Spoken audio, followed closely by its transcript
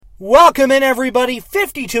Welcome in, everybody.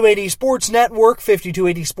 5280 Sports Network,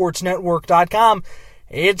 5280sportsnetwork.com.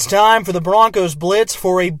 It's time for the Broncos Blitz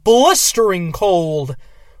for a blistering cold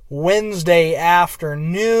Wednesday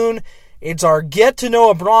afternoon. It's our Get to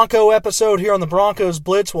Know a Bronco episode here on the Broncos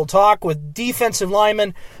Blitz. We'll talk with defensive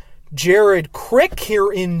lineman Jared Crick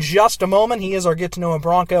here in just a moment. He is our Get to Know a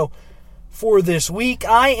Bronco for this week.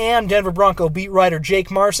 I am Denver Bronco beat writer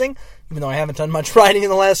Jake Marsing. Even though I haven't done much writing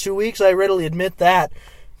in the last 2 weeks, I readily admit that.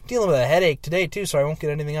 Dealing with a headache today, too, so I won't get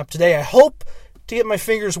anything up today. I hope to get my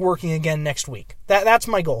fingers working again next week. That's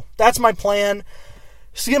my goal. That's my plan,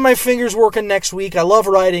 is to get my fingers working next week. I love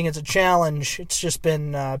writing. It's a challenge. It's just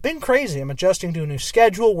been crazy. I'm adjusting to a new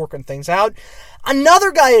schedule, working things out.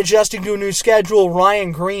 Another guy adjusting to a new schedule,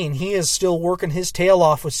 Ryan Green. He is still working his tail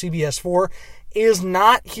off with CBS 4. Is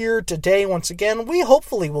not here today once again. We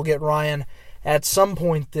hopefully will get Ryan at some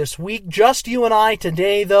point this week. Just you and I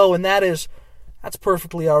today, though, and that's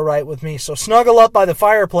perfectly all right with me. So snuggle up by the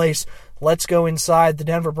fireplace. Let's go inside the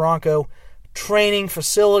Denver Bronco training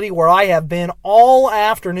facility where I have been all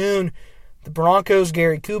afternoon. The Broncos,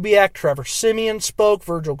 Gary Kubiak, Trevor Siemian spoke,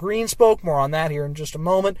 Virgil Green spoke. More on that here in just a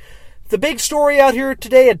moment. The big story out here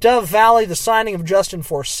today at Dove Valley, the signing of Justin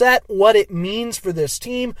Forsett, what it means for this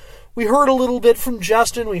team. We heard a little bit from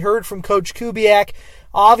Justin. We heard from Coach Kubiak.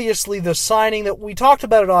 Obviously, the signing that we talked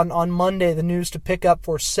about it on Monday, the news to pick up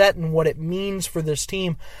Forsett and what it means for this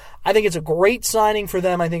team. I think it's a great signing for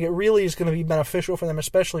them. I think it really is going to be beneficial for them,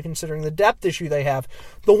 especially considering the depth issue they have.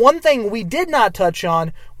 The one thing we did not touch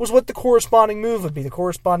on was what the corresponding move would be. The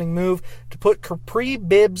corresponding move to put Capri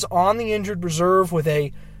Bibbs on the injured reserve with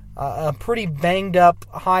a pretty banged-up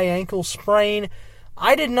high ankle sprain.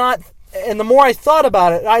 I did not, and the more I thought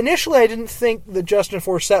about it, initially I didn't think that Justin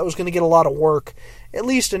Forsett was going to get a lot of work. At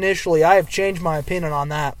least initially. I have changed my opinion on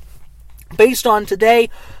that. Based on today,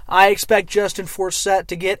 I expect Justin Forsett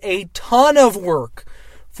to get a ton of work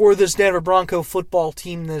for this Denver Bronco football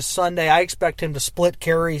team this Sunday. I expect him to split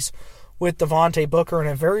carries with Devontae Booker in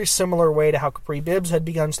a very similar way to how Capri Bibbs had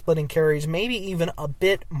begun splitting carries, maybe even a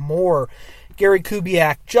bit more. Gary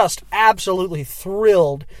Kubiak just absolutely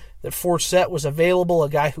thrilled that Forsett was available, a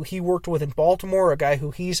guy who he worked with in Baltimore, a guy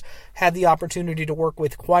who he's had the opportunity to work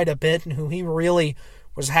with quite a bit, and who he really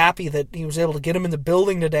was happy that he was able to get him in the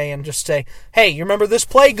building today and just say, hey, you remember this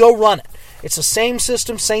play? Go run it. It's the same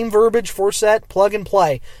system, same verbiage, Forsett, plug and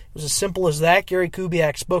play. It was as simple as that. Gary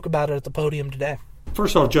Kubiak spoke about it at the podium today.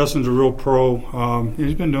 First off, Justin's a real pro.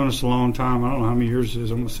 He's been doing this a long time. I don't know how many years it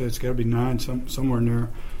is. I'm going to say it's got to be 9, somewhere in there.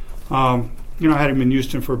 I had him in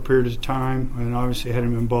Houston for a period of time, and obviously had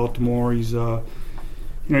him in Baltimore. He's the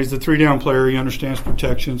 3-down player. He understands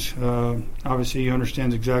protections. Obviously, he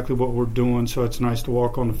understands exactly what we're doing, so it's nice to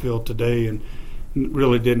walk on the field today and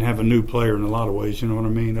really didn't have a new player in a lot of ways, you know what I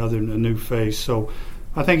mean, other than a new face. So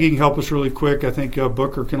I think he can help us really quick. I think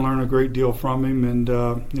Booker can learn a great deal from him, and,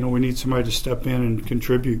 we need somebody to step in and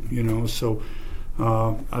contribute, So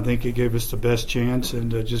I think it gave us the best chance,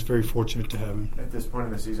 and just very fortunate to have him. At this point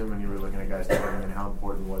in the season, when you were looking at guys to bring in, how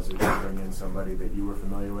important was it to bring in somebody that you were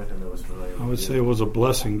familiar with and that was familiar with you? I would say it was a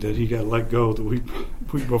blessing that he got let go the week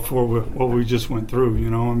before what we just went through,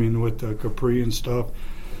 with Capri and stuff.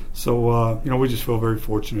 So, we just feel very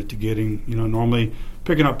fortunate to get him. Normally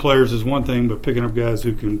picking up players is one thing, but picking up guys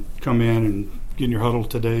who can come in and get in your huddle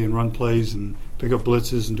today and run plays and pick up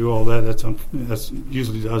blitzes and do all that, that's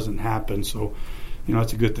usually doesn't happen. So,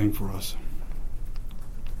 it's a good thing for us.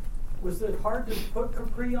 Was it hard to put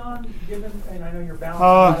Capri on, given, and I know you're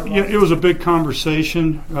balanced? It was a big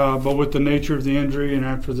conversation, but with the nature of the injury and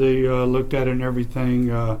after they looked at it and everything,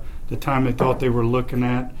 the time they thought they were looking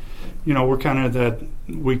at, we're kind of that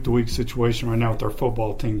week-to-week situation right now with our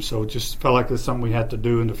football team, so it just felt like it's something we had to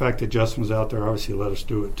do, and the fact that Justin was out there obviously let us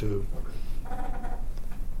do it too.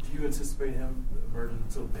 Do you anticipate him emerging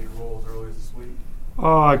into a big role as early as this week?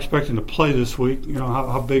 I expect him to play this week.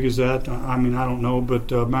 How big is that? I don't know, but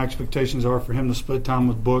my expectations are for him to split time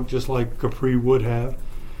with Book just like Capri would have.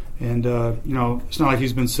 And, it's not like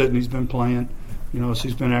he's been sitting, he's been playing. So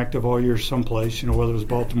he's been active all year someplace, whether it was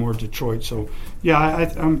Baltimore or Detroit. So, yeah,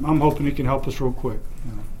 I'm hoping he can help us real quick.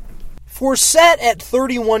 Forsett at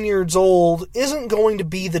 31 years old isn't going to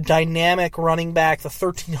be the dynamic running back, the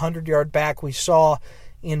 1,300-yard back we saw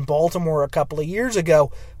in Baltimore a couple of years ago.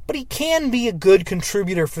 But he can be a good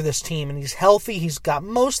contributor for this team, and he's healthy. He's got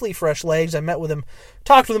mostly fresh legs. I met with him,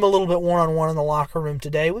 talked with him a little bit one-on-one in the locker room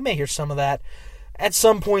today. We may hear some of that at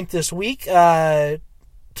some point this week. He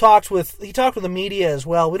talked with the media as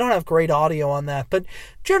well. We don't have great audio on that, but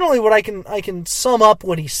generally what I can sum up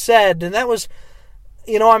what he said, and that was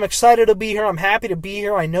I'm excited to be here. I'm happy to be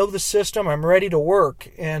here. I know the system. I'm ready to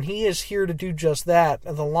work. And he is here to do just that.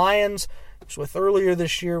 The Lions, was with earlier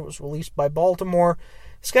this year, was released by Baltimore.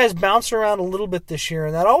 This guy's bounced around a little bit this year,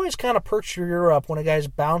 and that always kind of perks your ear up when a guy's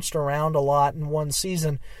bounced around a lot in one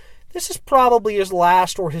season. This is probably his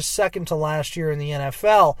last or his second to last year in the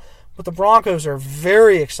NFL, but the Broncos are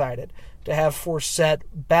very excited to have Forsett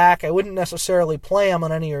back. I wouldn't necessarily play him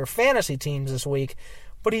on any of your fantasy teams this week,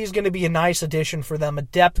 but he's going to be a nice addition for them, a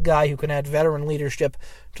depth guy who can add veteran leadership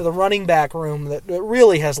to the running back room that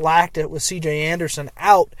really has lacked it with C.J. Anderson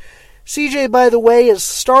out. C.J., by the way, is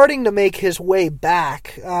starting to make his way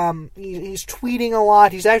back. He's tweeting a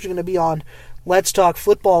lot. He's actually going to be on Let's Talk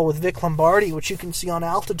Football with Vic Lombardi, which you can see on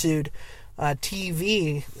Altitude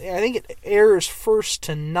TV. I think it airs first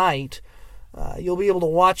tonight. You'll be able to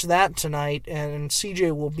watch that tonight, and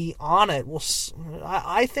C.J. will be on it.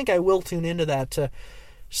 I think I will tune into that to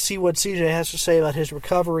see what C.J. has to say about his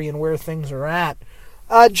recovery and where things are at.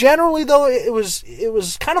 Generally, though, it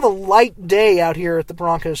was kind of a light day out here at the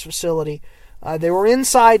Broncos facility. They were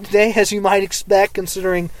inside today, as you might expect,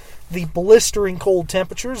 considering the blistering cold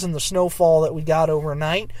temperatures and the snowfall that we got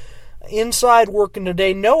overnight. Inside working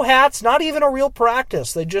today, no hats, not even a real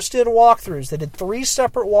practice. They just did walkthroughs. They did 3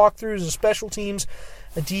 separate walkthroughs, a special teams,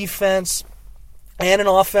 a defense, and an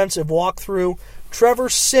offensive walkthrough. Trevor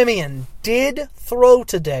Siemian did throw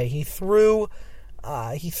today. He threw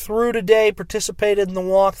today, participated in the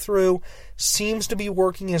walkthrough, seems to be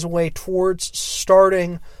working his way towards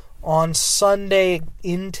starting on Sunday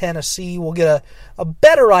in Tennessee. We'll get a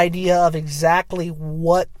better idea of exactly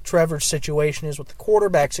what Trevor's situation is, what the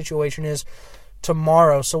quarterback situation is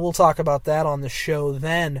tomorrow. So we'll talk about that on the show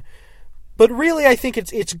then. But really, I think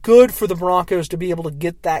it's good for the Broncos to be able to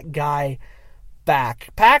get that guy back.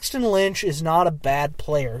 Paxton Lynch is not a bad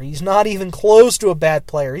player. He's not even close to a bad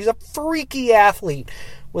player. He's a freaky athlete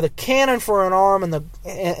with a cannon for an arm,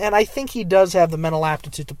 and I think he does have the mental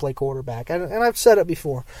aptitude to play quarterback. And I've said it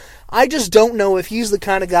before. I just don't know if he's the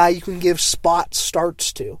kind of guy you can give spot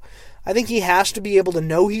starts to. I think he has to be able to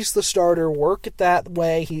know he's the starter, work it that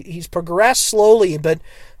way. He's progressed slowly, but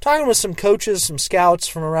talking with some coaches, some scouts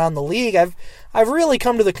from around the league, I've really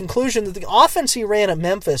come to the conclusion that the offense he ran at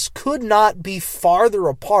Memphis could not be farther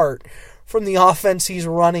apart from the offense he's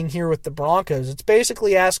running here with the Broncos. It's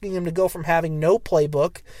basically asking him to go from having no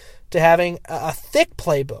playbook to having a thick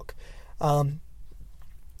playbook.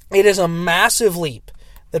 It is a massive leap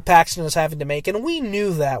that Paxton is having to make, and we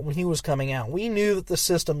knew that when he was coming out. We knew that the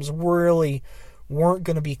systems really weren't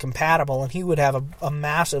going to be compatible, and he would have a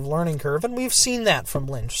massive learning curve, and we've seen that from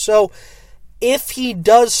Lynch. So if he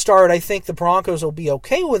does start, I think the Broncos will be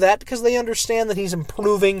okay with that because they understand that he's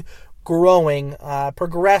improving, growing,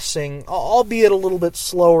 progressing, albeit a little bit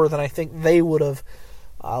slower than I think they would have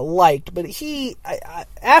liked. But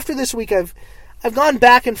after this week, I've gone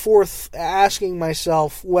back and forth asking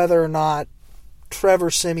myself whether or not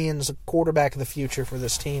Trevor Siemian's a quarterback of the future for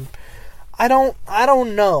this team. I don't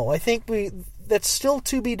know. I think that's still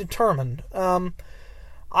to be determined. I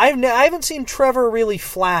haven't seen Trevor really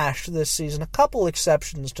flash this season. A couple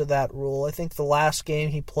exceptions to that rule. I think the last game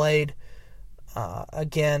he played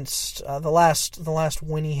against the last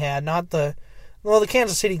win he had, the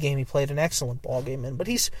Kansas City game he played an excellent ball game in, but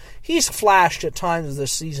he's flashed at times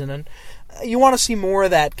this season, and you want to see more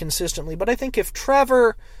of that consistently. But I think if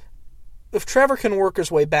Trevor can work his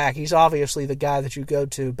way back, he's obviously the guy that you go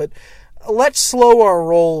to. But let's slow our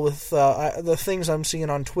roll with the things I'm seeing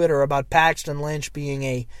on Twitter about Paxton Lynch being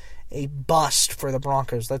a bust for the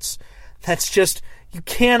Broncos. That's just, you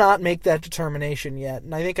cannot make that determination yet.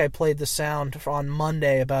 And I think I played the sound on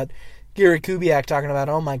Monday about Gary Kubiak talking about,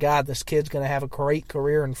 oh my God, this kid's going to have a great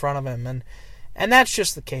career in front of him. And that's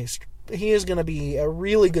just the case. He is going to be a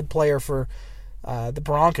really good player for the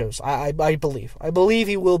Broncos, I believe. I believe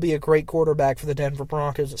he will be a great quarterback for the Denver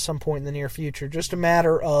Broncos at some point in the near future. Just a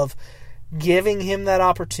matter of giving him that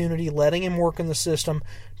opportunity, letting him work in the system.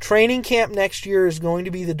 Training camp next year is going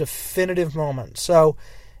to be the definitive moment. So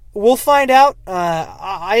we'll find out.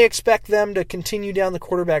 I expect them to continue down the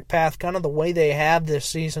quarterback path kind of the way they have this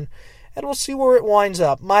season, and we'll see where it winds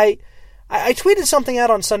up. I tweeted something out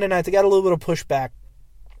on Sunday night that got a little bit of pushback.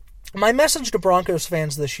 My message to Broncos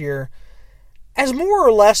fans this year has more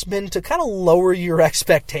or less been to kind of lower your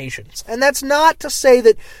expectations. And that's not to say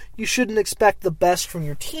that you shouldn't expect the best from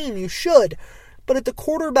your team. You should. But at the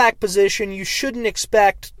quarterback position, you shouldn't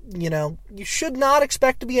expect, you should not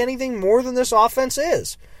expect to be anything more than this offense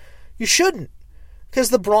is. You shouldn't.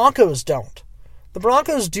 Because the Broncos don't. The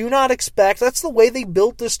Broncos do not expect, that's the way they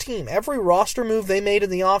built this team. Every roster move they made in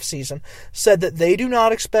the offseason said that they do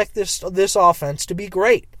not expect this offense to be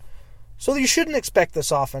great. So you shouldn't expect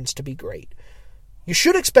this offense to be great. You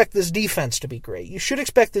should expect this defense to be great. You should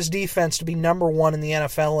expect this defense to be number one in the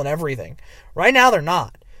NFL and everything. Right now, they're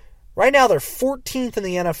not. Right now, they're 14th in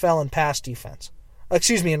the NFL in pass defense.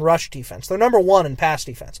 In rush defense. They're number one in pass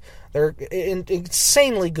defense. They're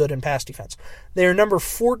insanely good in pass defense. They're number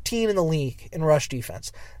 14 in the league in rush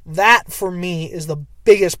defense. That, for me, is the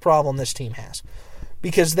biggest problem this team has.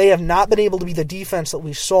 Because they have not been able to be the defense that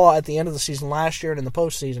we saw at the end of the season last year and in the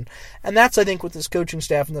postseason. And that's, I think, what this coaching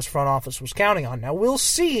staff and this front office was counting on. Now, we'll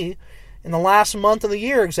see in the last month of the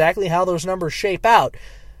year exactly how those numbers shape out.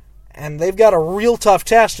 And they've got a real tough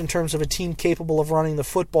test in terms of a team capable of running the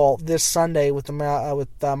football this Sunday with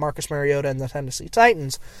Marcus Mariota and the Tennessee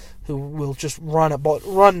Titans, who will just run the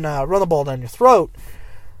ball down your throat.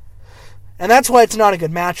 And that's why it's not a good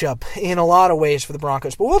matchup in a lot of ways for the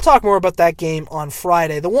Broncos. But we'll talk more about that game on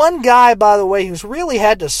Friday. The one guy, by the way, who's really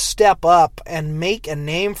had to step up and make a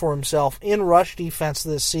name for himself in rush defense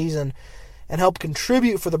this season and help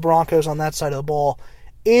contribute for the Broncos on that side of the ball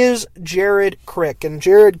is Jared Crick. And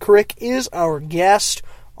Jared Crick is our guest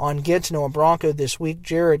on Get to Know a Bronco this week.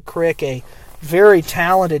 Jared Crick, a very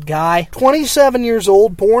talented guy, 27 years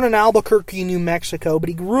old, born in Albuquerque, New Mexico, but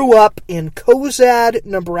he grew up in Forsett,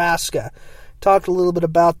 Nebraska. Talked a little bit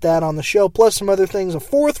about that on the show, plus some other things. A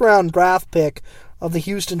fourth-round draft pick of the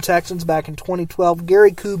Houston Texans back in 2012.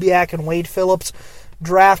 Gary Kubiak and Wade Phillips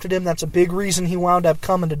drafted him. That's a big reason he wound up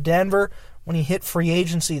coming to Denver when he hit free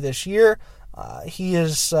agency this year.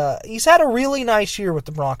 He's had a really nice year with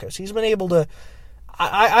the Broncos. He's been able to.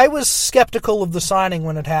 I was skeptical of the signing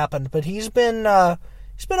when it happened, but he's been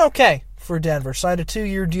okay for Denver. Signed a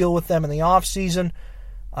 2-year deal with them in the offseason.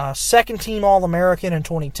 Second-team All-American in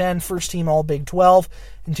 2010, first-team All-Big 12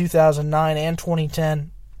 in 2009 and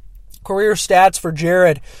 2010. Career stats for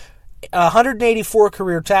Jared: 184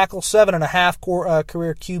 career tackles, 7.5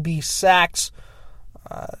 career QB sacks,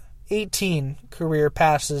 18 career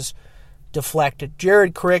passes deflected.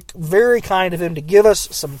 Jared Crick, very kind of him to give us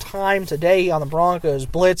some time today on the Broncos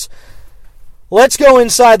Blitz. Let's go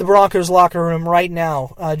inside the Broncos locker room right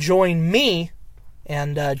now. Join me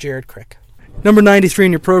and Jared Crick. Number 93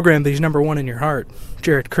 in your program, but he's number 1 in your heart.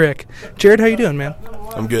 Jared Crick. Jared, how you doing, man?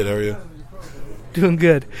 I'm good. How are you? Doing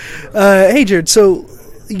good. Hey, Jared, so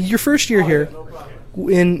your first year here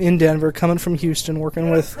in Denver, coming from Houston, working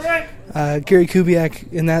with Gary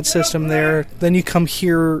Kubiak in that system there. Then you come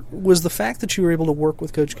here. Was the fact that you were able to work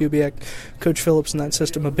with Coach Kubiak, Coach Phillips in that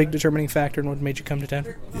system a big determining factor in what made you come to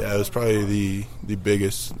Denver? Yeah, it was probably the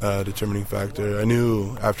biggest determining factor. I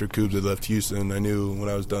knew after Kubes had left Houston, I knew when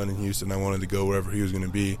I was done in Houston I wanted to go wherever he was going to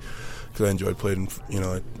be, because I enjoyed playing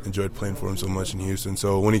for him so much in Houston.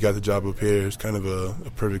 So when he got the job up here, it was kind of a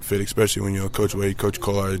perfect fit, especially when Coach Wade, Coach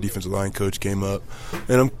Kolar, the defensive line coach, came up,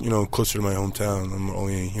 and I'm closer to my hometown. I'm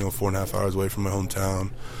only 4.5 hours away from my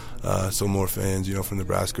hometown, so more fans from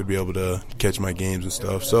Nebraska would be able to catch my games and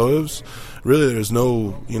stuff. So it was really, there's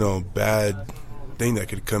no bad thing that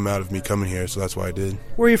could come out of me coming here, so that's why I did.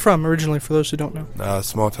 Where are you from originally, for those who don't know? A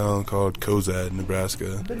small town called Forsett,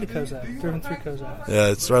 Nebraska. I've been to Forsett, driven through Forsett.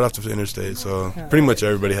 Yeah, it's right off the interstate, so pretty much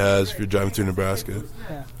everybody has if you're driving through Nebraska.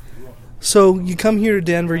 Yeah. So you come here to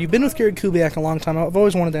Denver. You've been with Gary Kubiak a long time. I've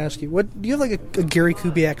always wanted to ask you, do you have like a Gary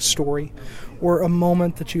Kubiak story, or a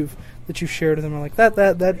moment that you've shared with him, or like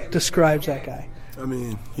that describes that guy? I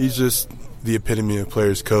mean, he's just the epitome of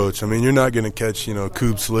player's coach. I mean, you're not going to catch,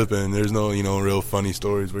 Koob slipping. There's no, real funny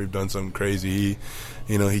stories where he's done something crazy.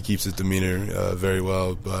 He keeps his demeanor very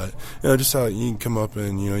well. But, just how you can come up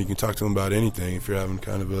and, you can talk to him about anything. If you're having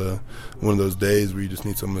kind of one of those days where you just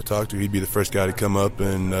need someone to talk to, he'd be the first guy to come up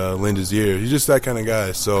and lend his ear. He's just that kind of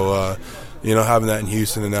guy. So, having that in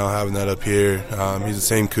Houston and now having that up here, he's the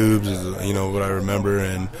same Koobs as, what I remember,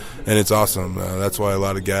 and it's awesome. That's why a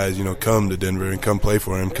lot of guys, come to Denver and come play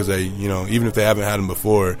for him, because they, even if they haven't had him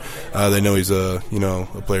before, they know he's a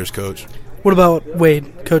player's coach. What about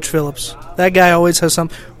Wade, Coach Phillips? That guy always has some.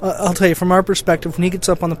 I'll tell you, from our perspective, when he gets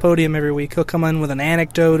up on the podium every week, he'll come in with an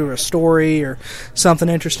anecdote or a story or something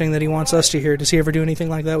interesting that he wants us to hear. Does he ever do anything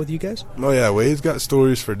like that with you guys? Oh, yeah, Wade's got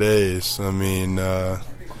stories for days. I mean, and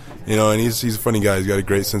he's a funny guy. He's got a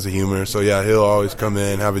great sense of humor. So, yeah, he'll always come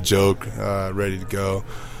in, have a joke, ready to go.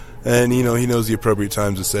 And, he knows the appropriate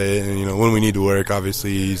times to say it. And, when we need to work,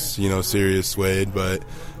 obviously he's, serious Wade. But,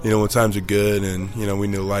 when times are good and, we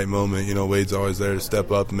need a light moment, Wade's always there to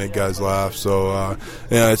step up and make guys laugh. So,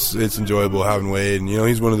 it's enjoyable having Wade. And,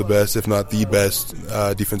 he's one of the best, if not the best,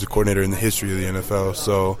 defensive coordinator in the history of the NFL.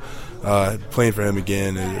 So, playing for him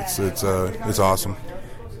again, it's awesome.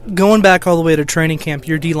 Going back all the way to training camp,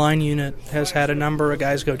 your D-line unit has had a number of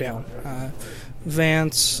guys go down.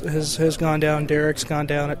 Vance has gone down. Derek's gone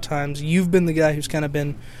down at times. You've been the guy who's kind of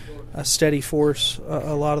been a steady force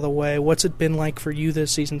a lot of the way. What's it been like for you this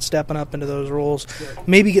season, stepping up into those roles,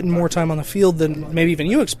 maybe getting more time on the field than maybe even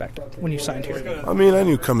you expected when you signed here? I mean, I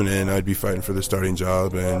knew coming in I'd be fighting for the starting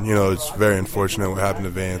job, and, it's very unfortunate what happened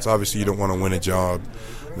to Vance. Obviously, you don't want to win a job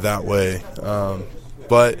that way,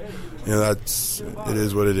 but it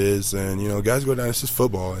is what it is, and guys go down. It's just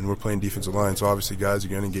football, and we're playing defensive line, so obviously guys are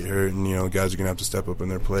going to get hurt, and guys are going to have to step up in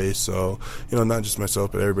their place. So not just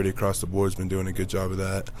myself, but everybody across the board has been doing a good job of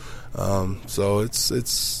that. So it's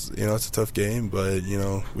a tough game, but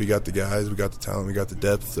we got the guys, we got the talent, we got the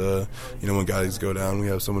depth. When guys go down, we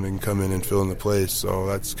have someone that can come in and fill in the place. So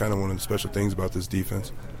that's kind of one of the special things about this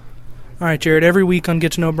defense. All right, Jared, every week on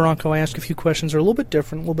Get to Know Bronco, I ask a few questions that are a little bit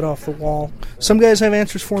different, a little bit off the wall. Some guys have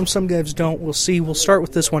answers for them, some guys don't. We'll see. We'll start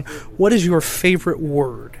with this one. What is your favorite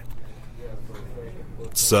word?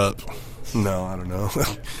 Sup. No, I don't know.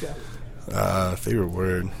 Favorite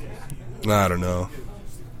word? No, I don't know.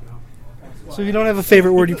 So if you don't have a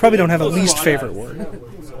favorite word, you probably don't have a least favorite word.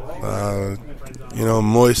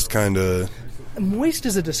 Moist kind of... Moist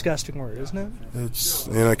is a disgusting word, isn't it? It's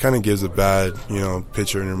it kind of gives a bad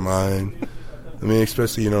picture in your mind. I mean,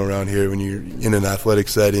 especially around here when you're in an athletic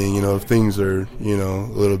setting, if things are a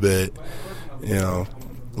little bit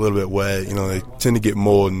wet, they tend to get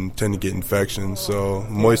mold and tend to get infections. So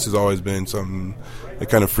moist has always been something that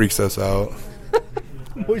kind of freaks us out.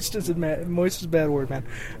 Moist is a bad word, man.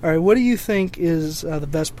 All right, what do you think is the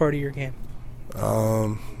best part of your game?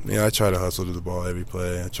 I try to hustle to the ball every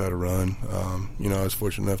play. I try to run. I was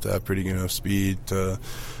fortunate enough to have pretty good enough speed to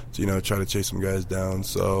try to chase some guys down.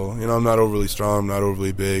 So, I'm not overly strong, I'm not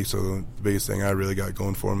overly big. So the biggest thing I really got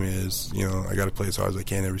going for me is, I got to play as hard as I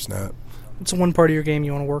can every snap. What's one part of your game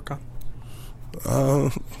you want to work on?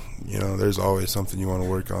 There's always something you want to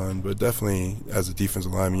work on, but definitely as a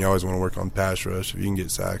defensive lineman, you always want to work on pass rush. If you can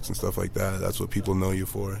get sacks and stuff like that, that's what people know you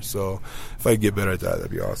for. So if I could get better at that,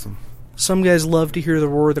 that'd be awesome. Some guys love to hear the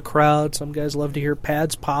roar of the crowd. Some guys love to hear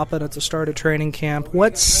pads popping at the start of training camp.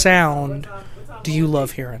 What sound do you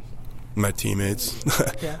love hearing? My teammates.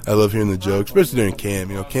 Yeah. I love hearing the jokes, especially during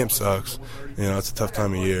camp. Camp sucks. It's a tough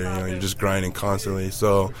time of year. You're just grinding constantly.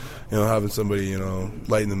 So, having somebody,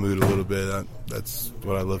 lighten the mood a little bit, that's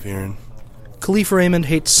what I love hearing. Khalif Raymond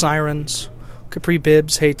hates sirens. Capri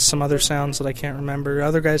Bibbs hates some other sounds that I can't remember.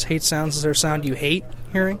 Other guys hate sounds. Is there a sound you hate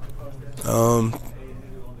hearing?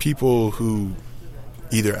 People who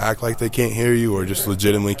either act like they can't hear you or just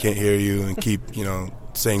legitimately can't hear you and keep,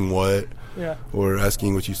 saying what or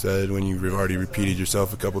asking what you said when you've already repeated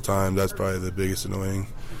yourself a couple times. That's probably the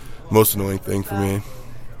most annoying thing for me.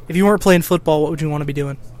 If you weren't playing football, what would you want to be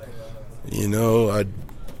doing? I'd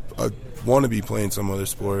want to be playing some other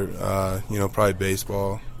sport, probably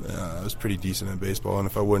baseball. I was pretty decent at baseball, and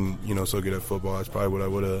if I wasn't, so good at football, that's probably what I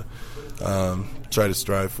would have tried to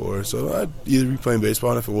strive for. So I'd either be playing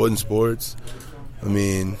baseball, and if it wasn't sports,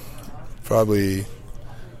 probably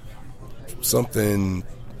something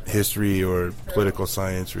history or political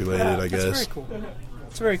science related, I guess. That's very cool.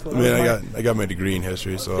 That's very cool. I got my degree in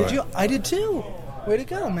history, so did you? I did too. Way to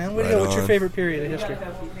go, man. Way to go. What's your favorite period of history?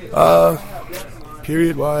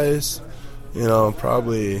 Period-wise,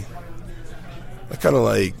 probably I kind of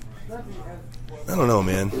like, I don't know,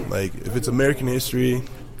 man. Like, if it's American history,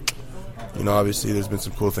 obviously there's been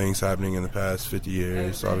some cool things happening in the past 50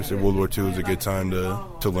 years. Obviously World War II was a good time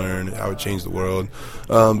to learn how it changed the world.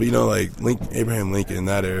 But, like Abraham Lincoln,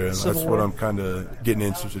 that era, Civil that's War. what I'm kind of getting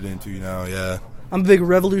interested into now, yeah. I'm a big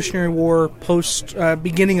Revolutionary War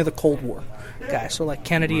beginning of the Cold War guy. So like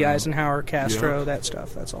Kennedy, Eisenhower, Castro, that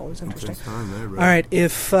stuff. That's always interesting. All right,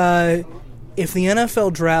 if the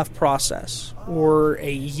NFL draft process or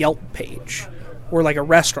a Yelp page, or like a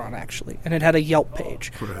restaurant actually, and it had a Yelp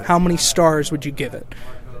page, how many stars would you give it?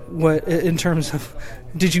 What in terms of,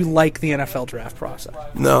 did you like the NFL draft process?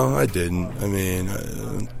 No, I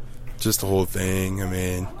didn't. Just the whole thing.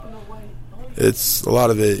 It's a lot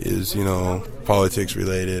of it is politics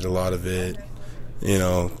related. A lot of it,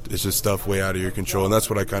 it's just stuff way out of your control, and that's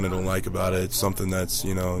what I kind of don't like about it. It's something that's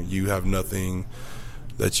you have nothing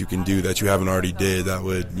that you can do that you haven't already did that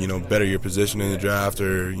would better your position in the draft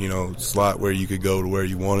or slot where you could go to where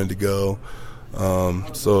you wanted to go.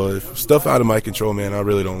 So if stuff out of my control, man, I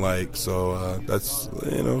really don't like. So that's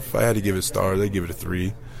if I had to give it stars, I'd give it a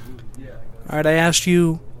 3. All right, I asked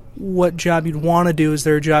you what job you'd want to do. Is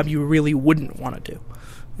there a job you really wouldn't want to do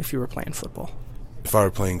if you were playing football? If I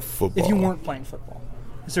were playing football. If you weren't playing football,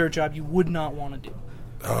 is there a job you would not want to do?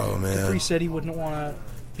 Oh, man. Capri said he wouldn't want to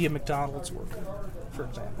be a McDonald's worker, for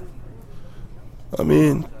example.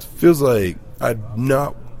 It feels like I'd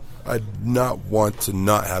not I'd not want to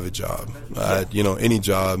not have a job. Any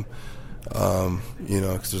job.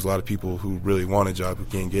 Because there's a lot of people who really want a job who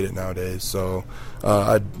can't get it nowadays. So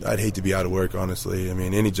I'd hate to be out of work, honestly. I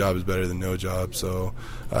mean, any job is better than no job. So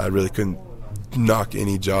I really couldn't knock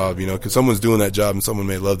any job, because someone's doing that job and someone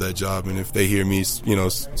may love that job. And if they hear me,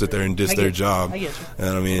 sit there and diss their job,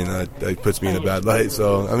 that puts me in a bad light.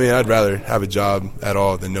 So, I'd rather have a job at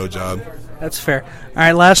all than no job. That's fair. All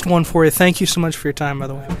right, last one for you. Thank you so much for your time, by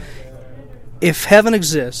the way. If heaven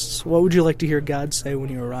exists, what would you like to hear God say when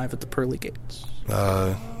you arrive at the pearly gates?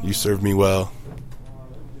 You served me well.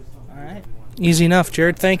 All right. Easy enough.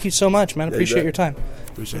 Jared, thank you so much, man. Appreciate your time.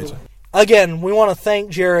 Appreciate you. Again, we want to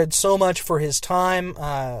thank Jared so much for his time.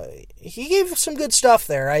 He gave some good stuff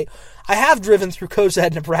there. I have driven through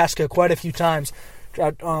Cozad, Nebraska quite a few times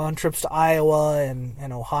on trips to Iowa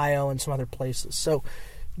and Ohio and some other places. So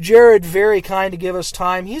Jared, very kind to give us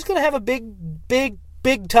time. He's going to have a big,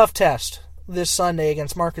 tough test this Sunday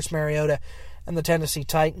against Marcus Mariota and the Tennessee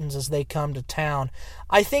Titans as they come to town.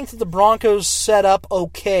 I think that the Broncos set up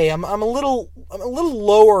okay. I'm a little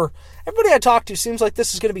lower. Everybody I talk to seems like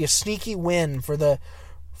this is going to be a sneaky win for the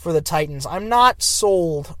Titans. I'm not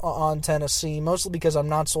sold on Tennessee, mostly because I'm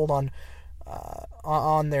not sold on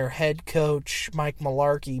their head coach Mike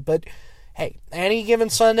Mularkey. But hey, any given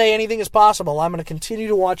Sunday, anything is possible. I'm going to continue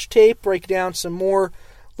to watch tape, break down some more a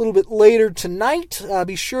little bit later tonight.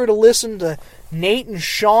 Be sure to listen to Nate and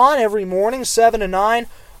Sean every morning, 7 to 9,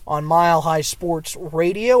 on Mile High Sports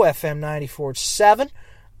Radio, FM 94.7.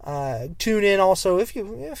 Tune in also, if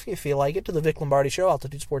you feel like it, to the Vic Lombardi Show,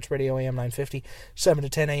 Altitude Sports Radio, AM 950, 7 to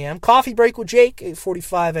 10 a.m. Coffee Break with Jake,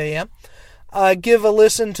 8:45 a.m. Give a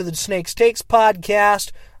listen to the Snakes Takes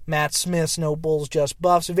podcast, Matt Smith's No Bulls, Just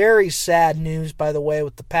Buffs. Very sad news, by the way,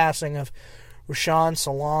 with the passing of Rashawn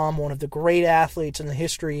Salam, one of the great athletes in the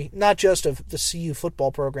history, not just of the CU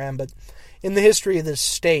football program, but in the history of this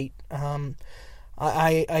state.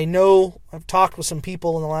 I know I've talked with some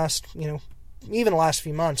people in the last, even the last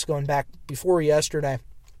few months, going back before yesterday.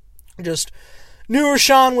 Just knew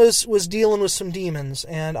Rashawn was dealing with some demons,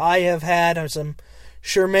 and I have had, as I'm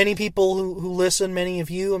sure many people who listen, many of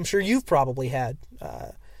you, I'm sure you've probably had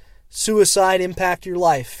suicide impact your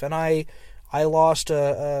life, and I lost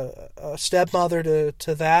a stepmother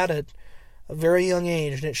to that at a very young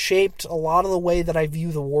age, and it shaped a lot of the way that I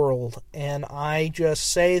view the world. And I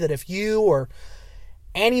just say that if you or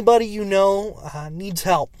anybody you know needs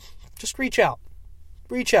help, just reach out.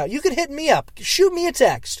 Reach out. You can hit me up. Shoot me a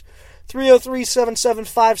text.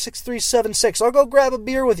 303-775-6376. I'll go grab a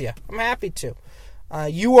beer with you. I'm happy to.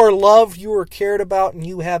 You are loved, you are cared about, and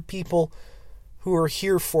you have people who are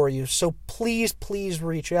here for you. So please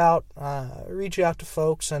reach out. Reach out to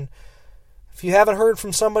folks. And if you haven't heard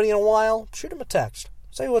from somebody in a while, shoot them a text.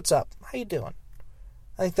 Say what's up. How you doing?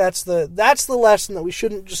 I think that's the lesson that we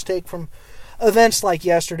shouldn't just take from events like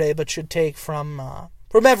yesterday, but should take from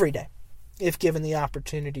every day, if given the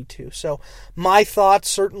opportunity to. So my thoughts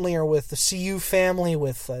certainly are with the CU family,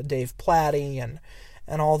 with Dave Platty and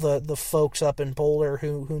all the folks up in Boulder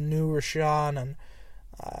who knew Rashawn and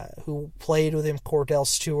who played with him, Cordell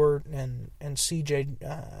Stewart and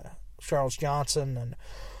CJ Charles Johnson, and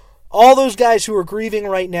all those guys who are grieving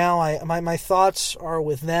right now. My thoughts are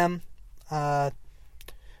with them.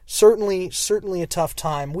 Certainly a tough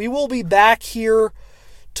time. We will be back here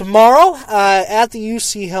tomorrow at the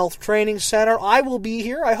UC Health Training Center. I will be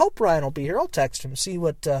here. I hope Ryan will be here. I'll text him, see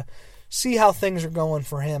how things are going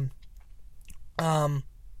for him.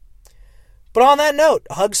 But on that note,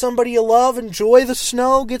 hug somebody you love, enjoy the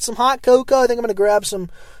snow, get some hot cocoa. I think I'm going to grab some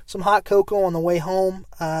hot cocoa on the way home.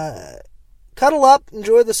 Cuddle up,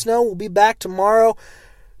 enjoy the snow. We'll be back tomorrow.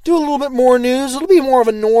 Do a little bit more news. It'll be more of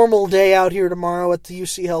a normal day out here tomorrow at the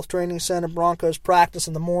UC Health Training Center. Broncos practice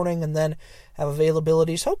in the morning and then have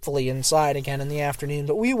availabilities, hopefully inside again in the afternoon.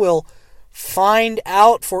 But we will find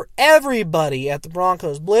out for everybody at the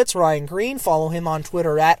Broncos Blitz. Ryan Green, follow him on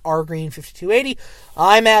Twitter at rgreen5280.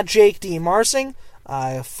 I'm at Jake D. Marsing.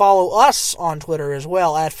 Follow us on Twitter as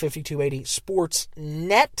well at 5280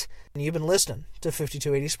 Sportsnet. And you've been listening to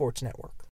 5280 Sports Network.